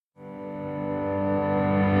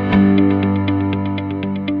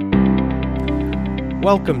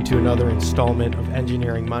Welcome to another installment of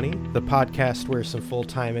Engineering Money, the podcast where some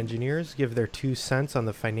full-time engineers give their 2 cents on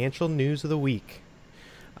the financial news of the week.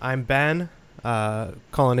 I'm Ben,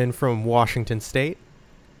 calling in from Washington State.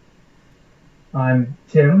 I'm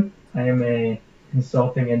Tim. I am a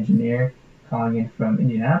consulting engineer calling in from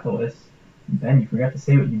Indianapolis. Ben, you forgot to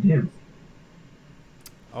say what you do.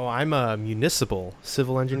 Oh, I'm a municipal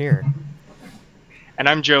civil engineer. And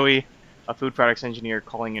I'm Joey, a food products engineer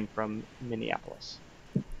calling in from Minneapolis.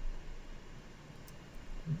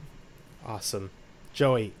 Awesome.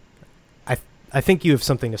 Joey, I think you have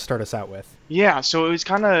something to start us out with. Yeah, so it was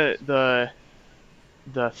kind of the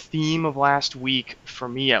theme of last week, for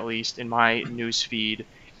me at least, in my news feed,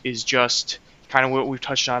 is just kind of what we've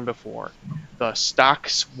touched on before. The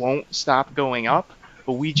stocks won't stop going up,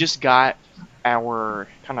 but we just got our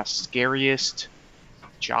kind of scariest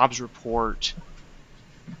jobs report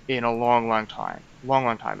in a long time.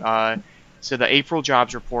 So the April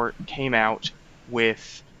jobs report came out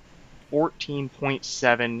with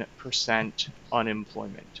 14.7%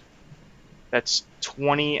 unemployment. That's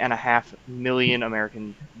 20.5 million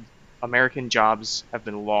American jobs have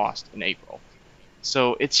been lost in April.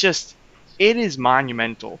 So it is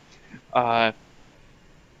monumental. And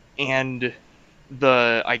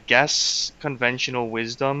I guess conventional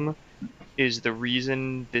wisdom is the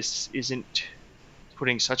reason this isn't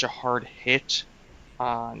putting such a hard hit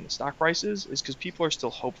on stock prices is because people are still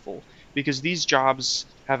hopeful, because these jobs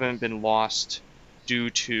haven't been lost due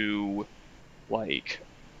to like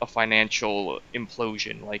a financial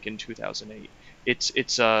implosion like in 2008.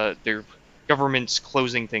 It's their government's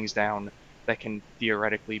closing things down that can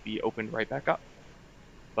theoretically be opened right back up,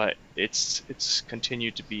 but it's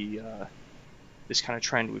continued to be this kind of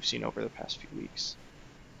trend we've seen over the past few weeks.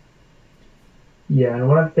 Yeah, and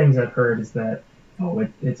one of the things I've heard is that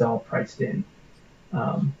it's all priced in.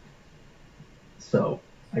 So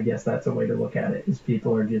I guess that's a way to look at it, is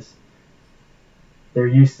people are they're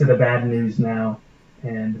used to the bad news now,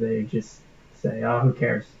 and they just say, oh, who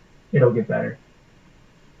cares? It'll get better.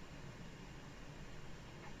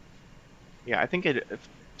 Yeah, I think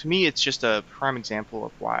to me, it's just a prime example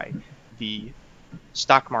of why the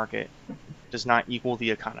stock market does not equal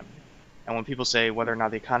the economy. And when people say whether or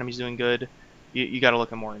not the economy is doing good, you got to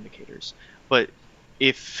look at more indicators. But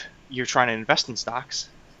if you're trying to invest in stocks,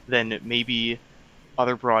 then maybe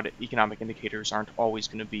other broad economic indicators aren't always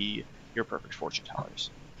going to be your perfect fortune tellers.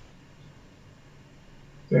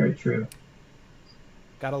 Very true.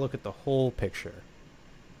 Got to look at the whole picture.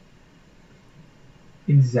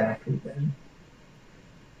 Exactly, Ben.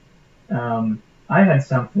 I had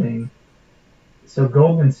something. So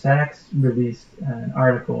Goldman Sachs released an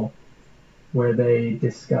article where they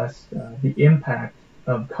discussed the impact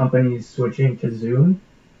of companies switching to Zoom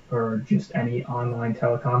or just any online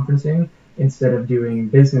teleconferencing instead of doing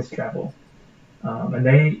business travel. And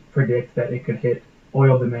they predict that it could hit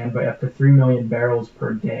oil demand by up to 3 million barrels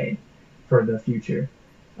per day for the future.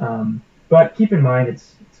 But keep in mind,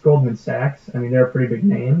 it's Goldman Sachs. I mean, they're a pretty big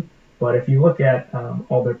name. But if you look at a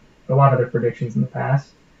lot of their predictions in the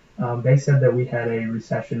past, they said that we had a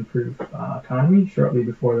recession-proof economy shortly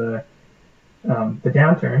before the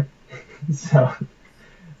downturn. So,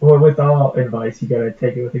 well, with all advice, you got to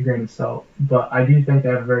take it with a grain of salt. But I do think they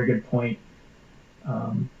have a very good point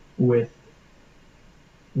with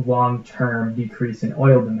long-term decrease in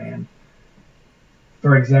oil demand.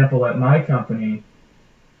 For example, at my company,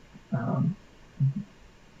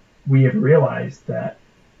 we have realized that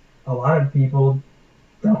a lot of people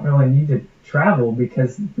don't really need to travel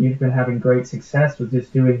because we've been having great success with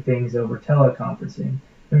just doing things over teleconferencing.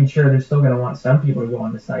 I mean, sure, they're still going to want some people to go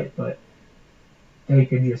on the site, but they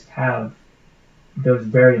could just have those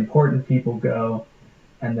very important people go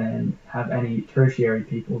and then have any tertiary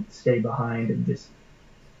people stay behind and just,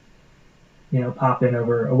 pop in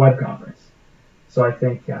over a web conference. So I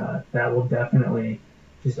think that will definitely,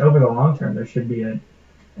 just over the long term, there should be a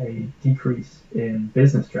decrease in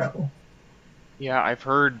business travel. Yeah, I've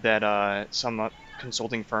heard that some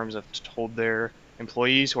consulting firms have told their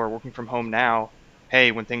employees who are working from home now,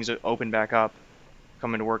 hey, when things open back up,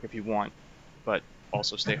 come into work if you want, but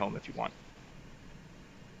also stay home if you want.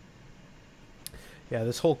 Yeah,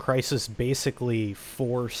 this whole crisis basically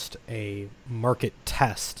forced a market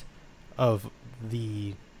test of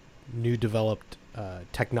the new developed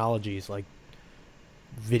technologies like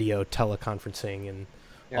video teleconferencing and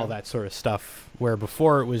all that sort of stuff, where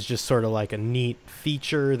before it was just sort of like a neat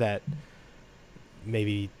feature that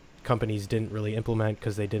maybe companies didn't really implement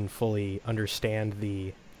because they didn't fully understand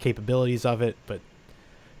the capabilities of it. But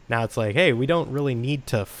now it's like, hey, we don't really need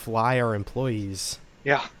to fly our employees.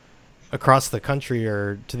 Yeah. across the country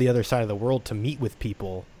or to the other side of the world to meet with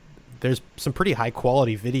people, there's some pretty high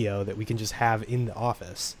quality video that we can just have in the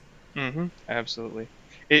office. Absolutely.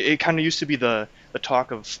 It kind of used to be the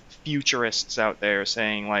talk of futurists out there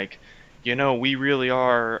saying like, we really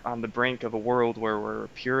are on the brink of a world where we're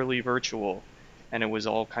purely virtual, and it was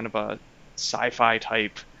all kind of a sci-fi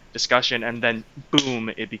type discussion, and then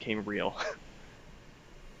boom, it became real.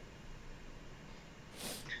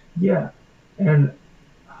 Yeah, and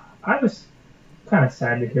I was kind of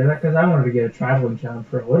sad to hear that because I wanted to get a traveling job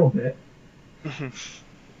for a little bit.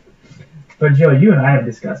 But Joe, you and I have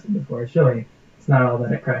discussed it before. It's not all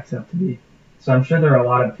that it cracks up to be. So I'm sure there are a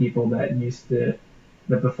lot of people that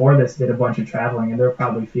before this did a bunch of traveling, and they're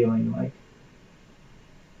probably feeling like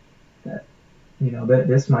that, that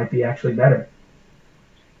this might be actually better.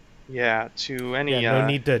 Yeah, to any no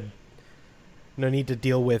need to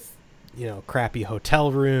deal with crappy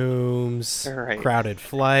hotel rooms, right. crowded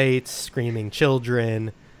flights, screaming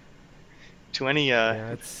children. To any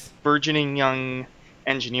burgeoning young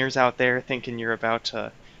engineers out there thinking you're about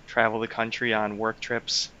to travel the country on work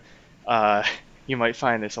trips, you might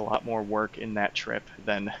find there's a lot more work in that trip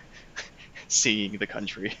than seeing the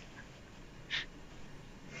country.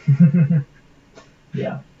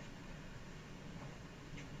 Yeah.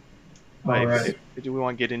 All right. Do we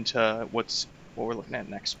want to get into what we're looking at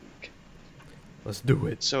next week? Let's do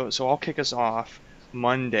it. So I'll kick us off.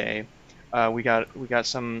 Monday, we got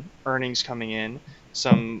some earnings coming in.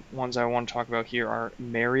 Some ones I want to talk about here are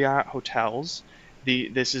Marriott hotels.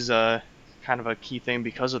 This is a kind of a key thing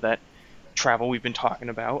because of that travel we've been talking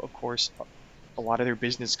about. Of course, a lot of their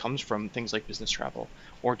business comes from things like business travel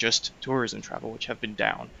or just tourism travel, which have been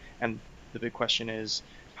down. And the big question is,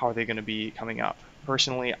 how are they going to be coming up?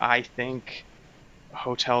 Personally, I think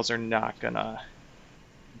hotels are not going to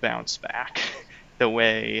bounce back the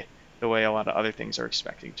way a lot of other things are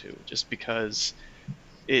expecting to, just because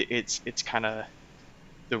it's kind of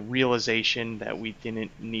the realization that we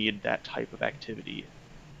didn't need that type of activity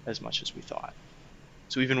as much as we thought.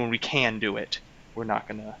 So even when we can do it, we're not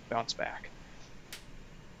going to bounce back.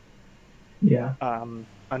 Yeah.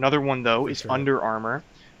 Another one though is sure. Under Armour,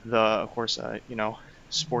 of course,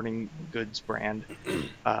 sporting goods brand.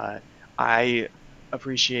 I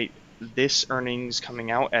appreciate this earnings coming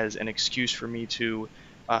out as an excuse for me to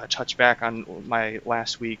touch back on my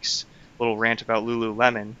last week's little rant about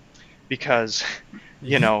Lululemon, because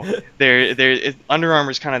Under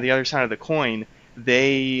Armour is kind of the other side of the coin.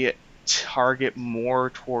 They target more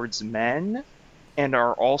towards men and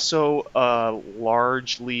are also a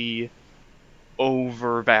largely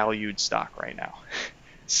overvalued stock right now.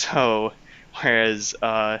 So whereas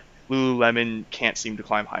Lululemon can't seem to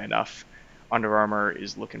climb high enough, Under Armour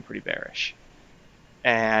is looking pretty bearish.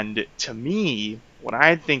 And to me, what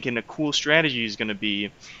I think a cool strategy is going to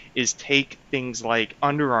be is take things like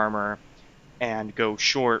Under Armour and go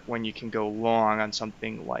short when you can go long on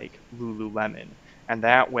something like Lululemon. And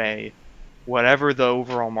that way, whatever the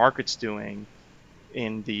overall market's doing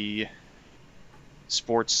in the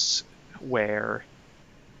sportswear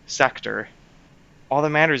sector, all that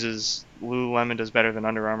matters is Lululemon does better than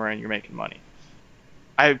Under Armour and you're making money.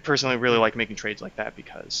 I personally really like making trades like that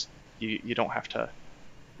because you don't have to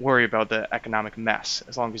worry about the economic mess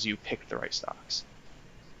as long as you pick the right stocks.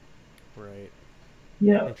 Right.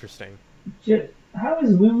 Yeah. Interesting. How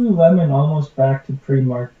is Lululemon almost back to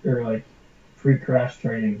pre-crash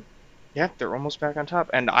trading? Yeah, they're almost back on top,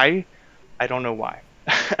 and I don't know why.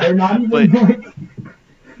 They're not even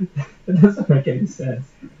it doesn't make any sense.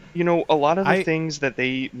 A lot of the things that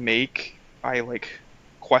they make, I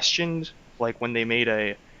questioned, like when they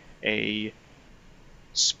made a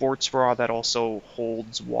sports bra that also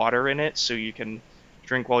holds water in it so you can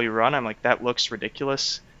drink while you run. I'm like, that looks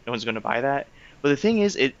ridiculous. No one's going to buy that. But the thing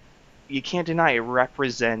is, you can't deny it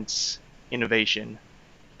represents innovation,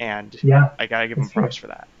 and yeah, I gotta give them props for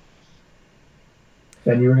that.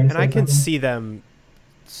 Ben, you were gonna say I can something? see them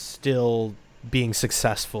still being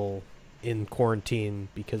successful in quarantine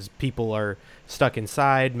because people are stuck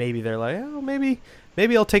inside. Maybe they're like, oh, maybe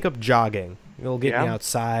I'll take up jogging. It'll get me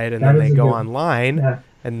outside, and then they go online,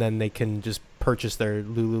 and then they can just purchase their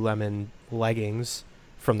Lululemon leggings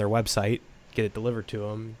from their website, get it delivered to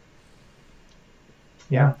them.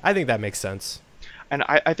 Yeah, I think that makes sense. And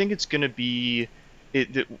I think it's going to be,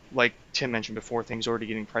 like Tim mentioned before, things already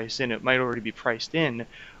getting priced in. It might already be priced in,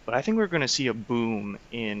 but I think we're going to see a boom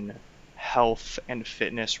in health and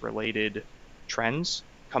fitness related trends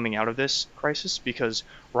coming out of this crisis, because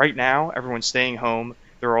right now everyone's staying home.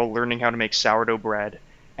 They're all learning how to make sourdough bread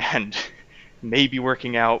and maybe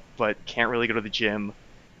working out, but can't really go to the gym.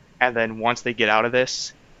 And then once they get out of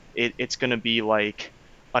this, it's going to be like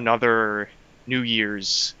another New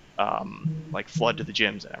Year's like flood to the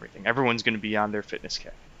gyms and everything. Everyone's going to be on their fitness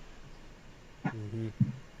kick. Hmm.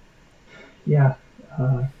 Yeah.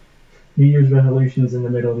 New Year's resolutions in the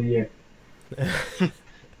middle of the year.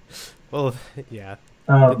 Well, yeah.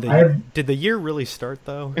 I Did the year really start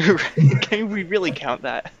though? Can we really count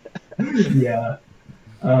that? have, yeah.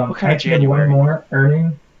 What kind I of actually have January? one more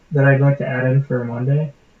earning that I'd like to add in for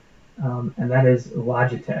Monday, and that is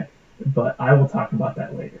Logitech. But I will talk about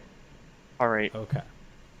that later. All right. Okay.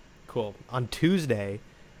 Cool. On Tuesday,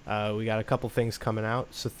 we got a couple things coming out.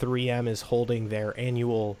 So 3M is holding their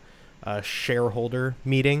annual shareholder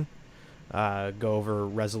meeting. Go over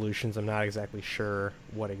resolutions. I'm not exactly sure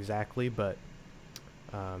what exactly, but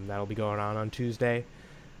that'll be going on Tuesday.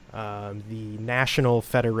 The National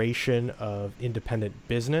Federation of Independent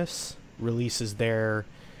Business releases their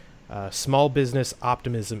Small Business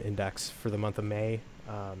Optimism Index for the month of May.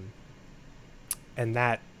 And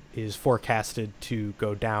that is forecasted to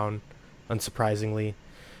go down, unsurprisingly.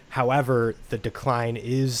 However, the decline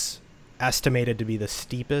is estimated to be the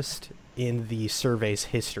steepest in the survey's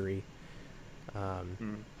history.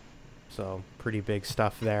 So pretty big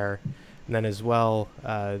stuff there. And then as well,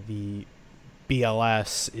 the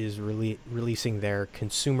BLS is releasing their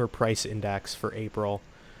Consumer Price Index for April,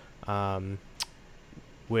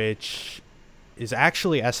 which is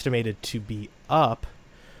actually estimated to be up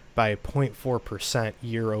by 0.4%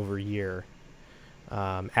 year over year,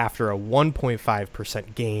 after a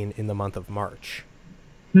 1.5% gain in the month of March.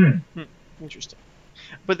 Interesting.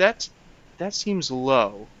 But that seems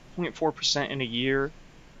low. 0.4% in a year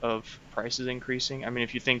of prices increasing. I mean,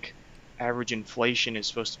 if you think average inflation is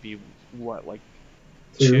supposed to be what, like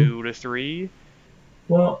 2 to 3?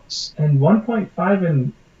 Well, and 1.5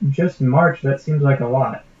 in just March, that seems like a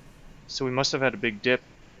lot. So we must have had a big dip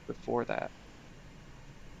before that.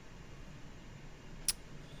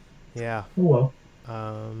 Yeah. Oh well.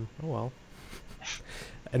 Oh well.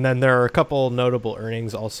 And then there are a couple notable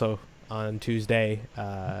earnings also on Tuesday.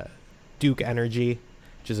 Duke Energy,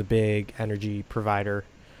 which is a big energy provider,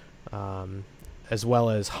 as well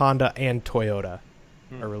as Honda and Toyota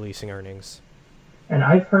are releasing earnings. And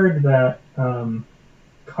I've heard that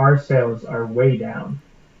car sales are way down.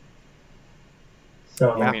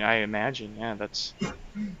 So I mean, I imagine, yeah, that's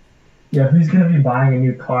yeah, who's going to be buying a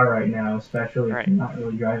new car right now, especially if Right. you're not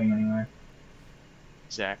really driving anywhere?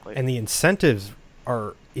 exactly. And the incentives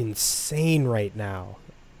are insane right now.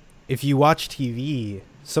 If you watch TV,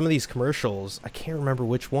 some of these commercials, I can't remember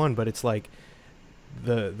which one, but it's like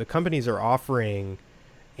the companies are offering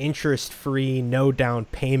interest-free, no down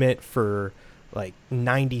payment for like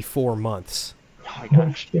 94 months. Oh my Oh,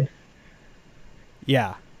 gosh. shit.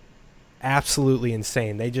 Yeah. Absolutely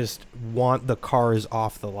insane. They just want the cars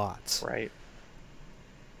off the lots. Right.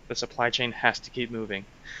 The supply chain has to keep moving.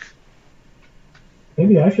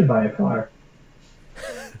 Maybe I should buy a car.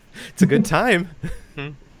 It's a good time.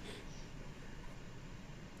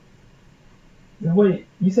 Wait,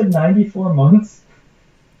 you said 94 months?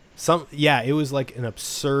 Yeah, it was like an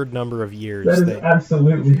absurd number of years. That is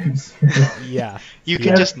absolutely absurd. Yeah. You Yeah.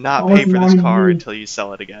 can just not Almost pay for this 9 car years. until you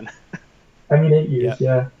sell it again. I mean, 8 years,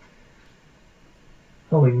 yeah.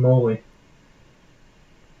 Holy moly.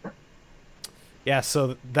 Yeah,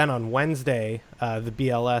 so then on Wednesday, the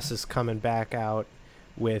BLS is coming back out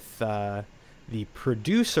with the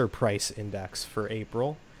Producer Price Index for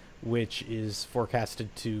April, which is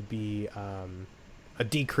forecasted to be a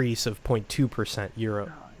decrease of 0.2%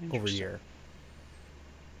 year over year.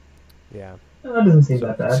 Yeah. That doesn't seem So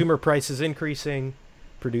that bad. consumer prices increasing,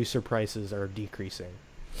 producer prices are decreasing.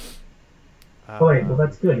 Oh, wait, well,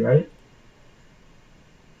 that's good, right?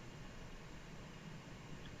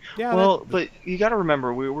 Yeah. Well, but you got to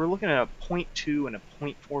remember, we're looking at a 0.2 and a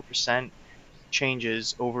 0.4%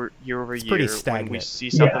 changes over year over It's year. pretty When we stagnant. see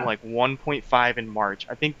something Yeah. like 1.5 in March,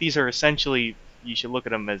 I think these are essentially, you should look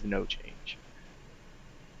at them as no change.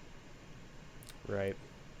 Right.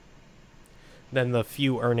 Then the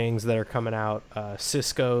few earnings that are coming out,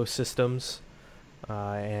 Cisco Systems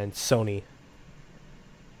and Sony.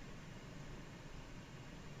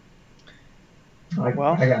 I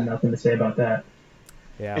got nothing to say about that.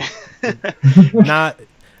 Yeah. Not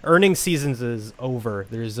earnings seasons is over.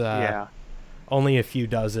 There's Yeah, only a few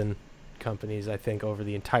dozen companies, I think, over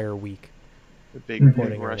the entire week. the big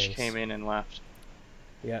Reporting rush earnings. came in and left.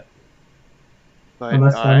 Yeah. But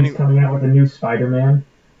Unless Sony's anyway, coming out with a new Spider-Man,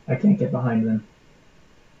 I can't get behind them.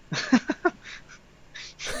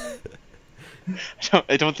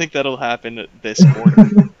 I don't think that'll happen this quarter.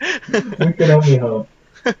 We can only hope.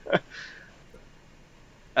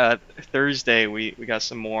 Thursday we got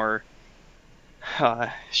some more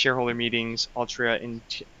shareholder meetings, Altria,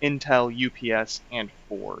 Intel, UPS, and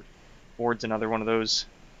Ford. Ford's another one of those,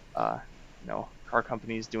 car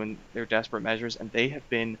companies doing their desperate measures, and they have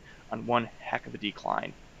been on one heck of a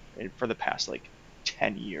decline for the past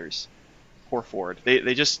 10 years. Poor Ford.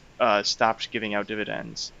 They just stopped giving out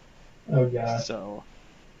dividends. Oh gosh. So,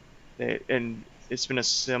 and it's been a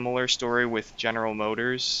similar story with General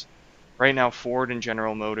Motors. Right now, Ford and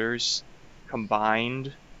General Motors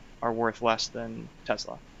combined are worth less than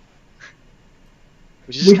Tesla,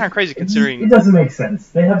 which is just kind of crazy considering it doesn't make sense.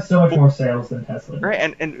 They have so much more sales than Tesla does.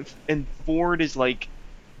 Right, and Ford is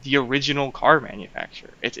the original car manufacturer.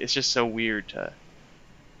 It's just so weird to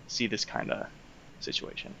see this kind of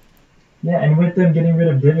situation. Yeah, and with them getting rid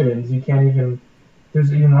of dividends, you can't even.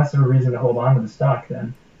 There's even less of a reason to hold on to the stock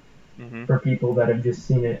then. Mm-hmm. For people that have just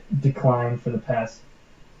seen it decline for the past.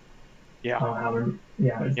 Yeah.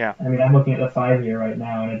 Yeah. I mean, I'm looking at the 5-year right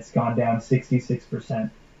now, and it's gone down 66%.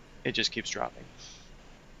 It just keeps dropping.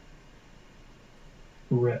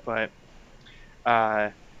 Rip. But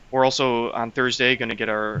we're also on Thursday going to get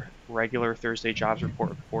our regular Thursday jobs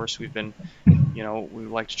report. Of course, we've been, we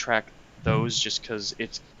like to track those just because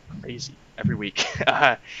it's crazy every week.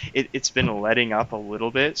 It's been letting up a little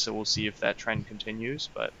bit, so we'll see if that trend continues.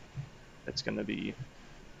 But it's going to be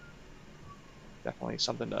definitely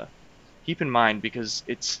something to keep in mind because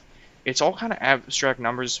it's all kind of abstract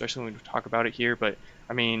numbers, especially when we talk about it here. But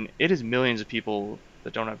I mean, it is millions of people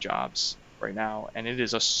that don't have jobs right now, and it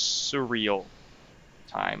is a surreal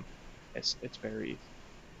time. It's very,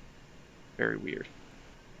 very weird.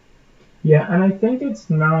 Yeah, and I think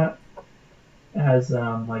it's not as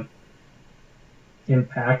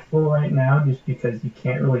impactful right now just because you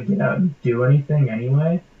can't really get out and do anything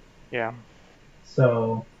anyway. Yeah.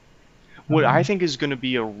 So what I think is going to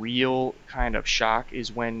be a real kind of shock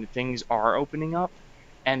is when things are opening up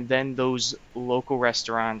and then those local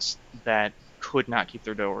restaurants that could not keep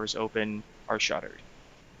their doors open are shuttered.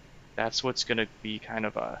 That's what's going to be kind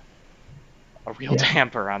of a real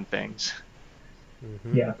damper on things.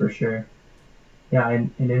 Mm-hmm. Yeah, for sure. Yeah,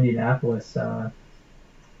 in Indianapolis,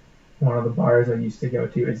 one of the bars I used to go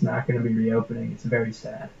to is not going to be reopening. It's very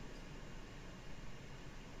sad.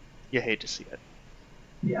 You hate to see it.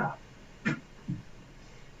 Yeah.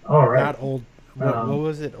 All right. Not old. What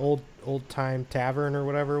was it? Old Time Tavern or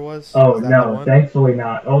whatever it was? Oh no, thankfully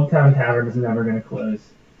not. Old Town Tavern is never going to close.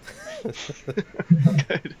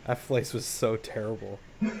 That place was so terrible.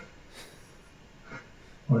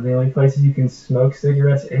 One of the only places you can smoke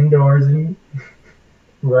cigarettes indoors and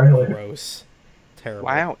gross. Terrible.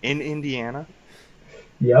 Wow, in Indiana?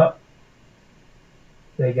 Yep.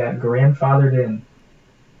 They got grandfathered in.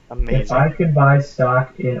 Amazing. If I could buy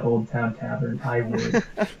stock in Old Town Tavern, I would.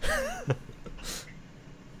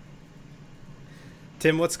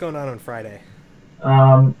 Tim, what's going on Friday?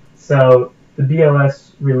 So the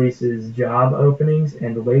BLS releases job openings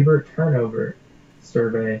and labor turnover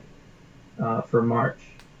survey for March.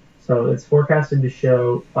 So it's forecasted to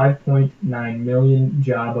show 5.9 million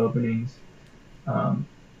job openings on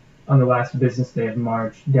the last business day of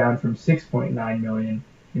March, down from 6.9 million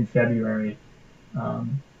in February.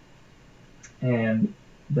 And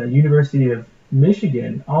the University of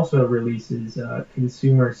Michigan also releases their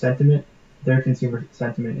consumer sentiment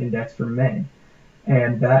index for May,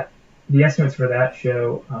 and the estimates for that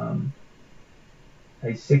show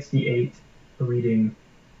a 68 reading,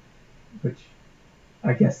 which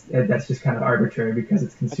I guess that's just kind of arbitrary because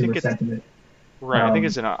it's consumer sentiment. Right, I think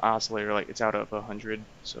it's an oscillator, it's out of 100.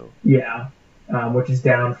 So yeah, which is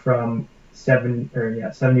down from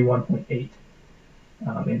 71.8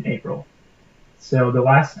 in April. So the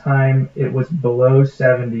last time it was below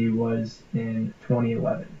 70 was in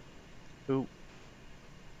 2011. Ooh.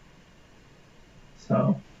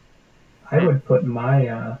 So I would put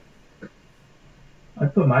my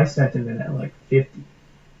sentiment at 50.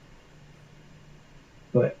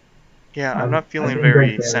 But yeah, I'm not feeling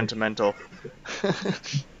very sentimental.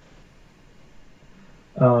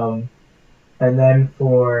 And then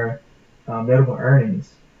for notable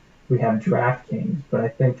earnings, we have DraftKings, but I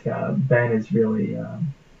think Ben is really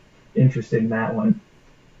interested in that one.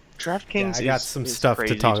 DraftKings. I got some stuff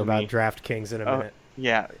to talk about DraftKings in a minute.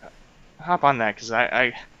 Yeah, hop on that because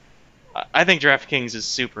I think DraftKings is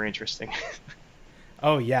super interesting.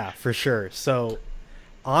 Oh yeah, for sure. So,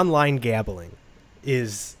 online gambling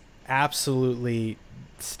is absolutely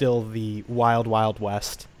still the wild, wild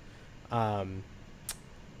west.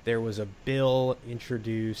 There was a bill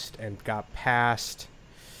introduced and got passed,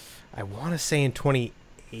 I want to say in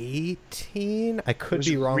 2018. I could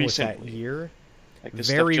be wrong recently. With that year.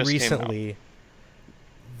 Very recently,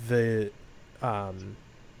 the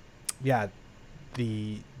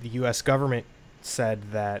the U.S. government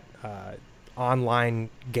said that online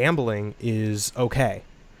gambling is okay.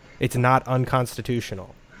 It's not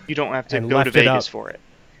unconstitutional. You don't have to And go to left it Vegas up. for it.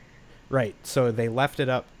 Right. So they left it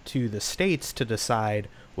up to the states to decide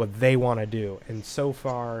what they want to do. And so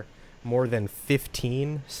far, more than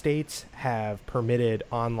 15 states have permitted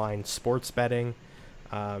online sports betting.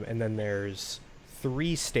 And then there's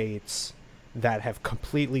 3 states that have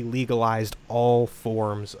completely legalized all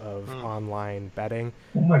forms of online betting.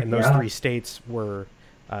 Oh my And those God. 3 states were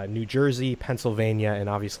New Jersey, Pennsylvania, and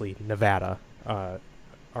obviously Nevada are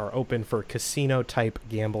open for casino-type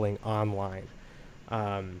gambling online.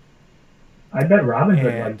 I bet Robin would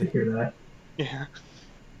like And- to hear that. Yeah.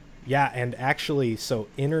 Yeah, and actually, so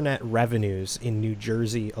internet revenues in New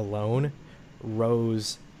Jersey alone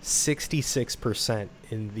rose 66%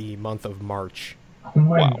 in the month of March. Oh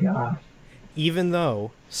my Wow. gosh. Even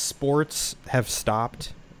though sports have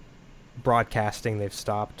stopped broadcasting, they've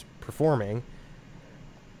stopped performing,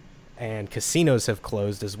 and casinos have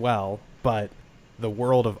closed as well, but the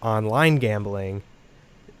world of online gambling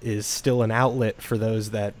is still an outlet for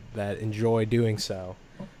those that enjoy doing so.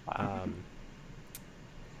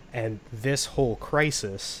 And this whole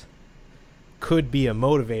crisis could be a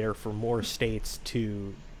motivator for more states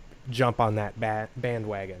to jump on that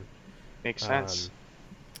bandwagon. Makes sense.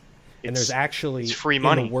 And there's actually it's free in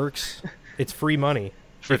money. the works. It's free money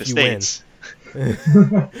for if the you win. states.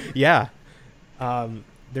 Yeah.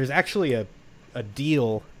 There's actually a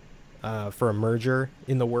deal for a merger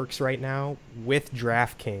in the works right now with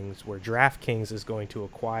DraftKings, where DraftKings is going to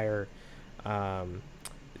acquire.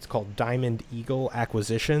 It's called Diamond Eagle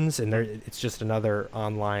Acquisitions, and it's just another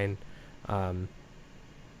online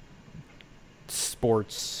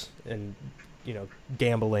sports and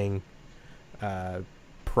gambling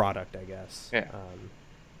product, I guess. Yeah.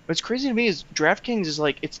 What's crazy to me is DraftKings is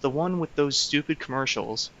like, it's the one with those stupid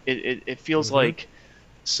commercials. It feels Mhm. like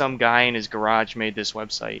some guy in his garage made this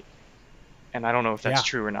website, and I don't know if that's Yeah.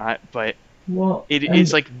 true or not, but Well, it and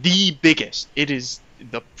is like the biggest. It is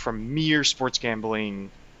the premier sports gambling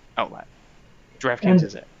outlet. DraftKings And-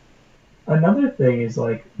 is it. another thing is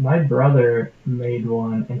like my brother made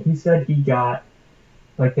one, and he said he got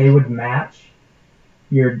like they would match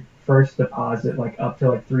your first deposit like up to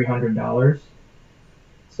like $300.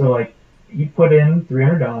 So like he put in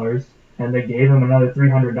 $300, and they gave him another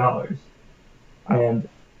 $300. And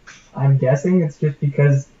I'm guessing it's just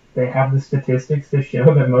because they have the statistics to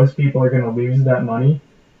show that most people are going to lose that money,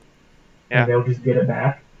 Yeah. and they'll just get it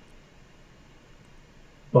back.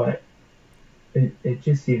 But it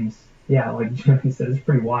just seems, yeah, like Jimmy said, it's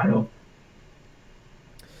pretty wild.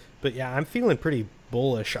 But yeah, I'm feeling pretty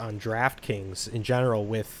bullish on DraftKings in general,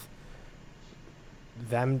 with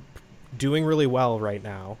them doing really well right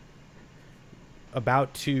now,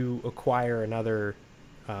 about to acquire another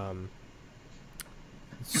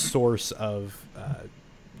source of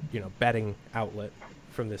betting outlet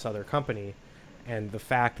from this other company, and the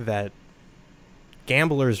fact that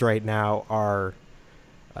gamblers right now are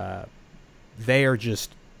they are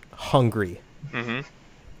just hungry Mm-hmm.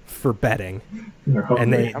 for betting, They're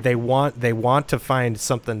and hungry. they want to find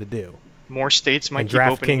something to do. More states might And keep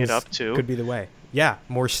opening DraftKings it up too. could be the way. Yeah,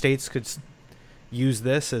 more states could use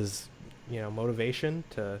this as motivation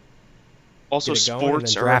to. Also, get it going, and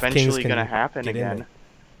sports then are DraftKings eventually can going to happen get in again. it.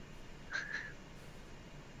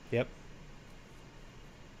 Yep.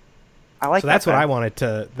 I like So that's that. what I Ben. wanted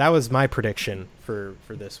to. That was my prediction for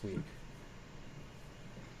this week.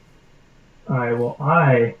 All right. Well,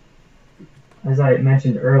 as I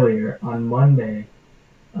mentioned earlier, on Monday,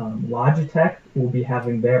 Logitech will be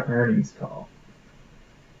having their earnings call,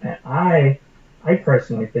 and I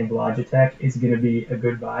personally think Logitech is going to be a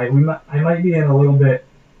good buy. I might be in a little bit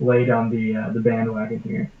late on the bandwagon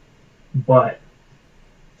here, but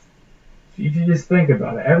if you just think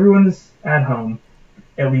about it, everyone's at home,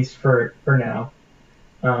 at least for now,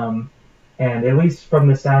 and at least from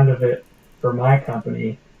the sound of it, for my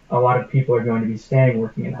company, a lot of people are going to be staying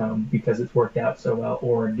working at home because it's worked out so well,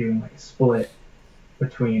 or doing like a split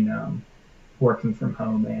between working from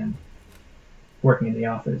home and working in the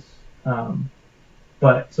office.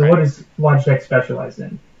 But so what does Logitech specialize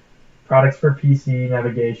in? Products for PC,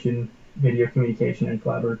 navigation, video communication, and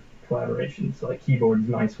collaboration. So like keyboards,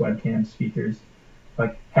 mice, webcams, speakers,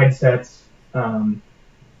 like headsets,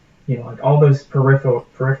 like all those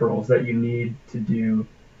peripherals that you need to do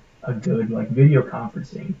a good like video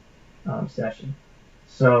conferencing session.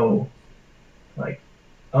 So like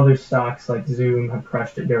other stocks like Zoom have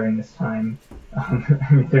crushed it during this time. I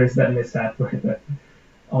mean, there's that mishap where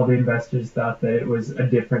all the investors thought that it was a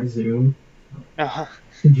different Zoom. Uh-huh.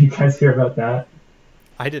 Did you guys hear about that?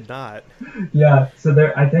 I did not. Yeah,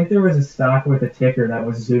 so I think there was a stock with a ticker that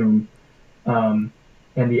was Zoom, and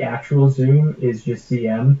the actual Zoom is just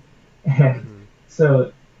ZM, and Hmm.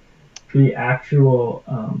 so the actual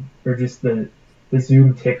or just the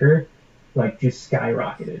Zoom ticker like just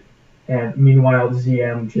skyrocketed, and meanwhile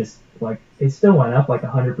ZM just like it still went up like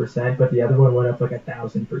 100%, but the other one went up like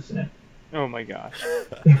 1,000%. Oh my gosh.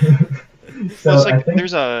 Well, So it's I like think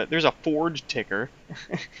there's a Ford ticker.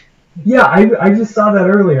 yeah, I just saw that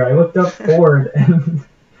earlier. I looked up Ford and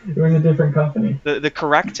it was a different company. The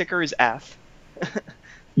correct ticker is F.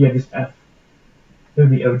 Yeah, just F. They're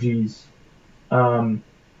the OGs. Um,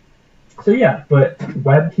 so yeah, but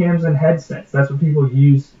webcams and headsets, that's what people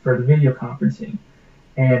use for the video conferencing.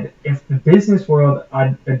 And if the business world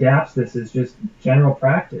adapts this as just general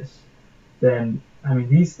practice, then, I mean,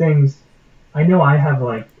 these things, I know I have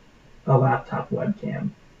like a laptop webcam,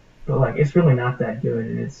 but like it's really not that good.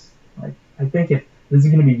 And it's like, I think if this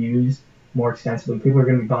is going to be used more extensively, people are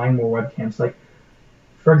going to be buying more webcams. Like,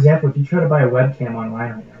 for example, if you try to buy a webcam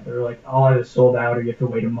online right now, they're like all either sold out or you have to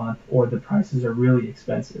wait a month or the prices are really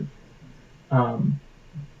expensive. Um,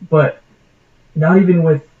 but not even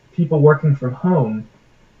with people working from home,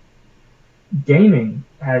 gaming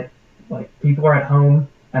had like people are at home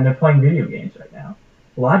and they're playing video games right now.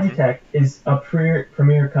 Logitech is a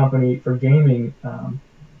premier company for gaming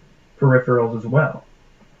peripherals as well.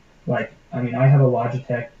 Like, I mean, I have a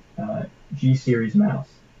Logitech G Series mouse.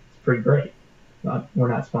 It's pretty great. We're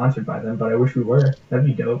not sponsored by them, but I wish we were. That'd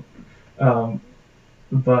be dope. Um,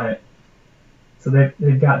 but so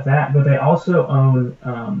they've got that, but they also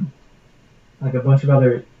own like a bunch of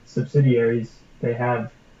other subsidiaries. They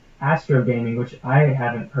have Astro Gaming, which I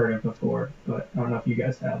haven't heard of before, but I don't know if you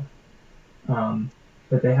guys have.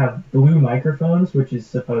 But they have Blue Microphones, which is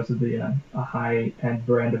supposedly a high-end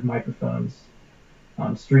brand of microphones.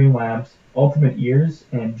 Streamlabs, Ultimate Ears,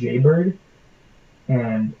 and Jaybird.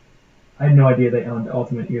 And I had no idea they owned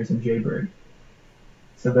Ultimate Ears and Jaybird.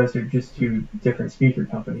 So those are just two different speaker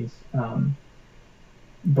companies.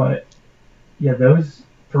 But yeah, those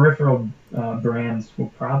peripheral brands will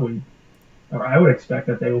probably, or I would expect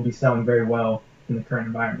that they will be selling very well in the current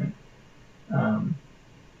environment.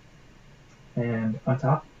 And on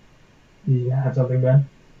top, you have something, Ben?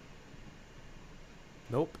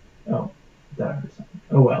 Nope. Oh, that I heard something.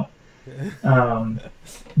 Oh well.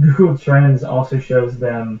 Google Trends also shows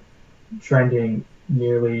them trending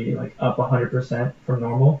nearly like up 100% from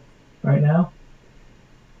normal right now.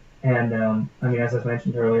 And I mean, as I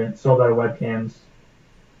mentioned earlier, sold out of webcams.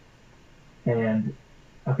 And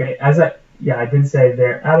okay, I did say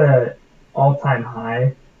they're at a all-time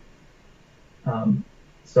high.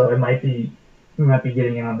 So we might be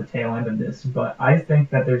getting in on the tail end of this, but I think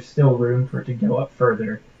that there's still room for it to go up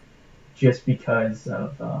further, just because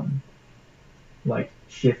of like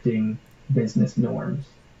shifting business norms.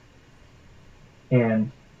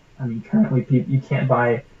 And I mean, currently you can't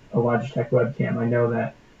buy a Logitech webcam. I know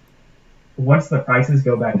that once the prices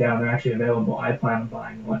go back down, they're actually available. I plan on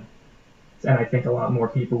buying one, and I think a lot more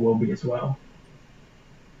people will be as well.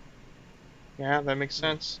 Yeah, that makes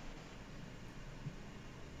sense.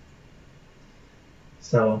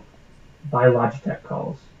 So, buy Logitech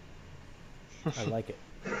calls. I like it.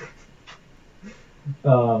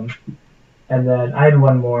 And then I had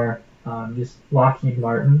one more, just Lockheed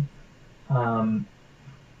Martin.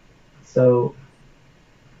 So,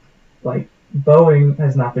 like, Boeing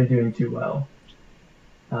has not been doing too well,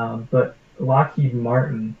 but Lockheed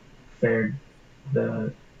Martin fared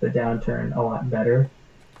the downturn a lot better,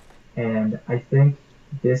 and I think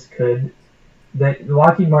this could. That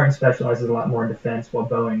Lockheed Martin specializes a lot more in defense, while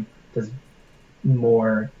Boeing does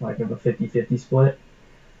more like of a 50-50 split,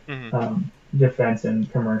 defense and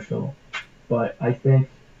commercial. But I think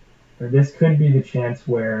this could be the chance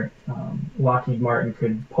where Lockheed Martin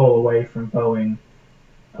could pull away from Boeing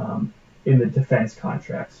in the defense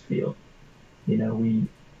contracts field. You know,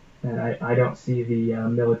 I don't see the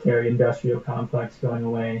military-industrial complex going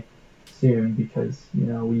away soon because you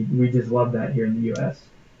know we just love that here in the U.S.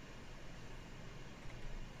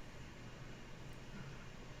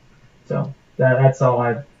 So that's all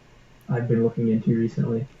I've been looking into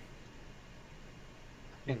recently.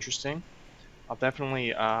 Interesting. I'll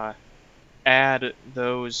definitely add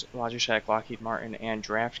those Logitech, Lockheed Martin, and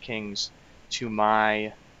DraftKings to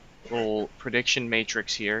my little prediction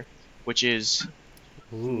matrix here, which is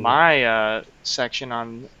my section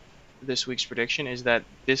on this week's prediction is that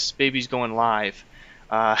this baby's going live.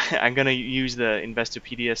 I'm going to use the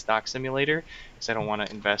Investopedia stock simulator because I don't want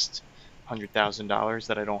to invest $100,000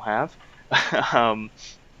 that I don't have.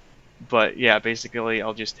 But yeah, basically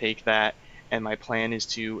I'll just take that, and my plan is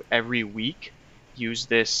to every week use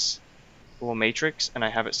this little matrix, and I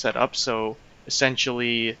have it set up so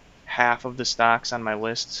essentially half of the stocks on my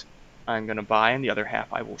list I'm going to buy, and the other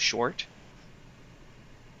half I will short.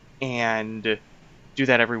 And do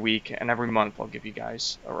that every week, and every month I'll give you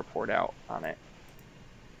guys a report out on it.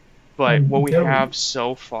 But what we have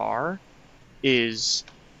so far is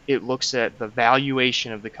it looks at the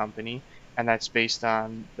valuation of the company, and that's based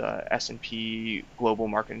on the S&P Global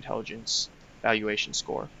Market Intelligence valuation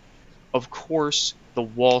score. Of course, the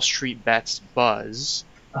Wall Street Bets buzz.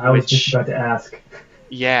 I was just about to ask.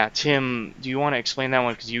 Yeah, Tim, do you want to explain that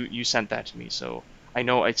one? Because you sent that to me, so I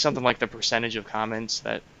know it's something like the percentage of comments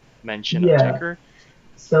that mention a ticker.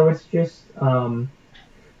 So it's just some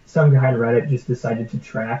guy on Reddit just decided to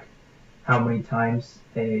track how many times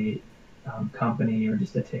a company or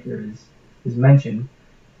just a ticker is mentioned,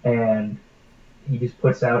 and he just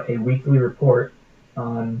puts out a weekly report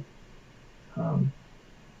on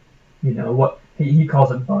what he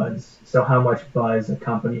calls it buzz. So how much buzz a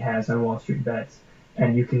company has on Wall Street Bets,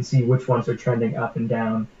 and you can see which ones are trending up and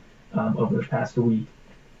down over the past week,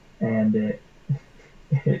 and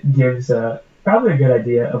it gives probably a good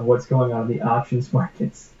idea of what's going on in the options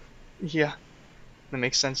markets. Yeah, that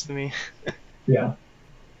makes sense to me. Yeah.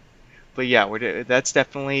 But yeah, that's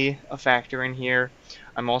definitely a factor in here.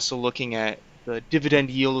 I'm also looking at the dividend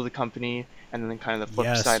yield of the company, and then kind of the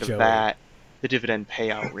flip side Joey. of that, the dividend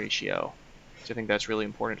payout ratio. So I think that's really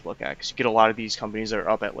important to look at, because you get a lot of these companies that are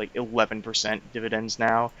up at like 11% dividends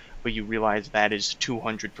now, but you realize that is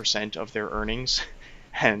 200% of their earnings,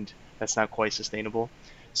 and that's not quite sustainable.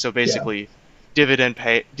 So basically,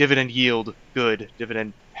 dividend yield good,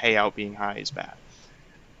 dividend payout being high is bad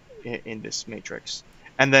in this matrix.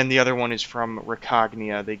 And then the other one is from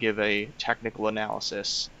Recognia. They give a technical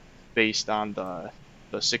analysis based on the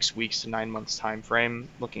 6 weeks to 9 months time frame,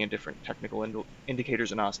 looking at different technical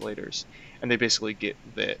indicators and oscillators, and they basically get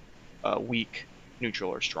that weak,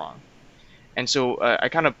 neutral, or strong. And so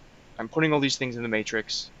I'm putting all these things in the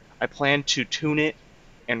matrix. I plan to tune it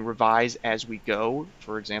and revise as we go,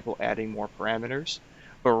 for example, adding more parameters.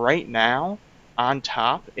 But right now, on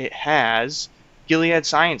top, it has Gilead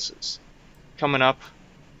Sciences coming up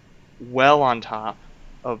well on top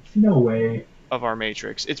of our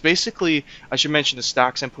matrix. It's basically, I should mention, the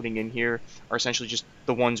stocks I'm putting in here are essentially just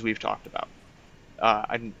the ones we've talked about.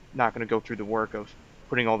 I'm not going to go through the work of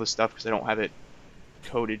putting all this stuff because I don't have it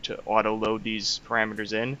coded to auto load these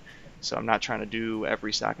parameters in, so I'm not trying to do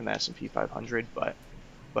every stock in the S&P 500, but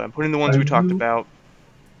I'm putting the ones we talked about.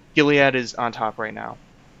 Gilead is on top right now.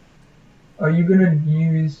 Are you going to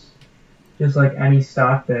use just like any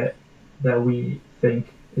stock that we think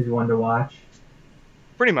is one to watch?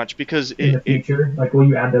 Pretty much, because in the future, will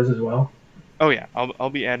you add those as well? Oh yeah, I'll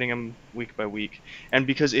be adding them week by week, and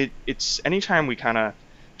because it's anytime we kind of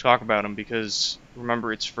talk about them, because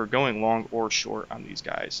remember, it's for going long or short on these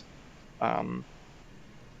guys. For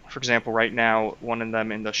example, right now, one of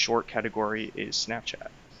them in the short category is Snapchat,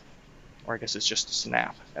 or I guess it's just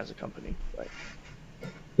Snap as a company. But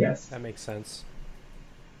yes, that makes sense.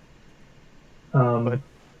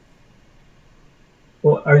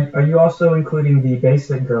 Well, are you also including the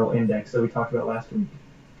Basic Girl Index that we talked about last week?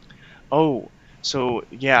 Oh, so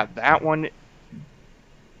yeah, that one,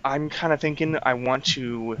 I'm kind of thinking I want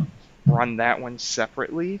to run that one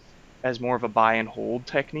separately as more of a buy and hold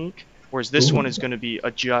technique, whereas this one is going to be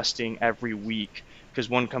adjusting every week, because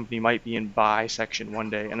one company might be in buy section one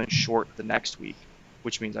day and then short the next week,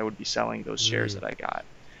 which means I would be selling those shares that I got.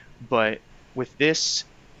 But with this,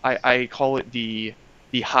 I call it the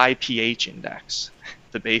high pH index,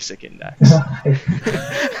 the basic index.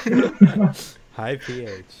 High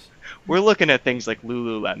pH. We're looking at things like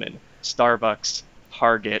Lululemon, Starbucks,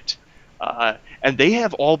 Target, and they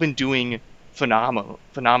have all been doing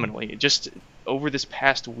phenomenally. Just over this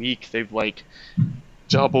past week, they've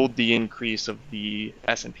doubled the increase of the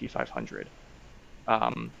S&P 500.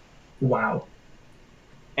 Wow.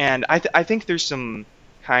 And I think there's some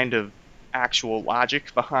kind of actual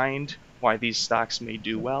logic behind why these stocks may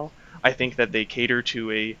do well. I think that they cater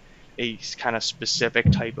to a kind of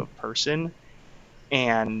specific type of person,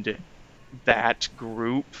 and that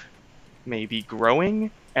group may be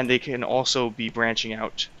growing, and they can also be branching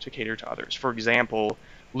out to cater to others. For example,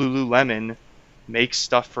 Lululemon makes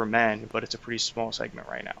stuff for men, but it's a pretty small segment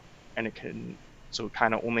right now, and it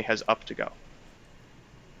kind of only has up to go.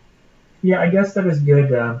 Yeah, I guess that is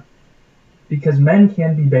good, because men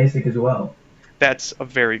can be basic as well. That's a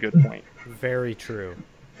very good point. Very true.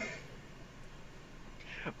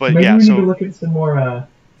 But maybe we need to look at some more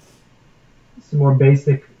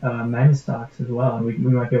basic men's stocks as well, and we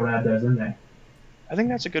might be able to add those in there. I think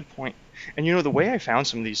that's a good point. And the way I found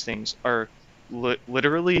some of these things are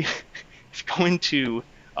literally, if you go into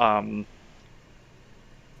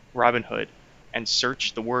Robinhood and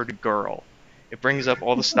search the word girl, it brings up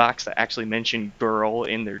all the stocks that actually mention girl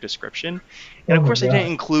in their description. And Oh of my course, they didn't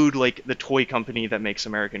God. include like the toy company that makes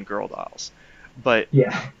American Girl dolls, but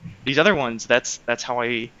Yeah. these other ones, that's how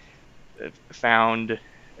I found.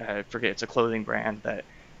 I forget, it's a clothing brand that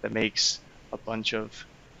makes a bunch of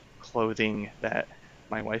clothing that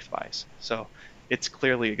my wife buys. So it's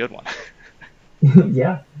clearly a good one.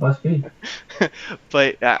 Yeah, must be.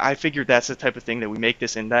 But I figured that's the type of thing that we make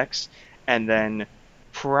this index and then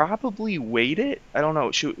probably weight it. I don't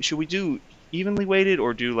know. Should we do evenly weighted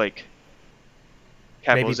or do like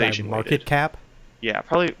Maybe by capitalization market weighted? cap. Yeah,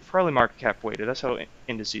 probably market cap weighted. That's how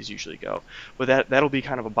indices usually go. But that'll be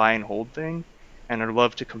kind of a buy and hold thing, and I'd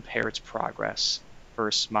love to compare its progress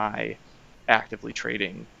versus my actively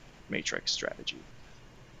trading matrix strategy.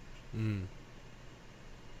 Mm.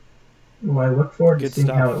 Well, I look forward to Good seeing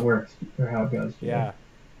how stuff. it works or how it goes. Yeah.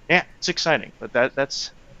 Yeah, it's exciting, but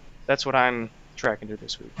that's what I'm tracking to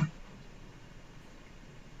this week.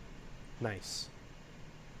 Nice.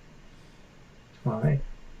 All right.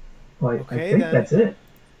 Well, I Okay, think then. that's it.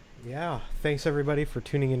 Yeah. Thanks everybody for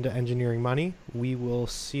tuning into Engineering Money. We will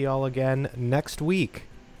see y'all again next week.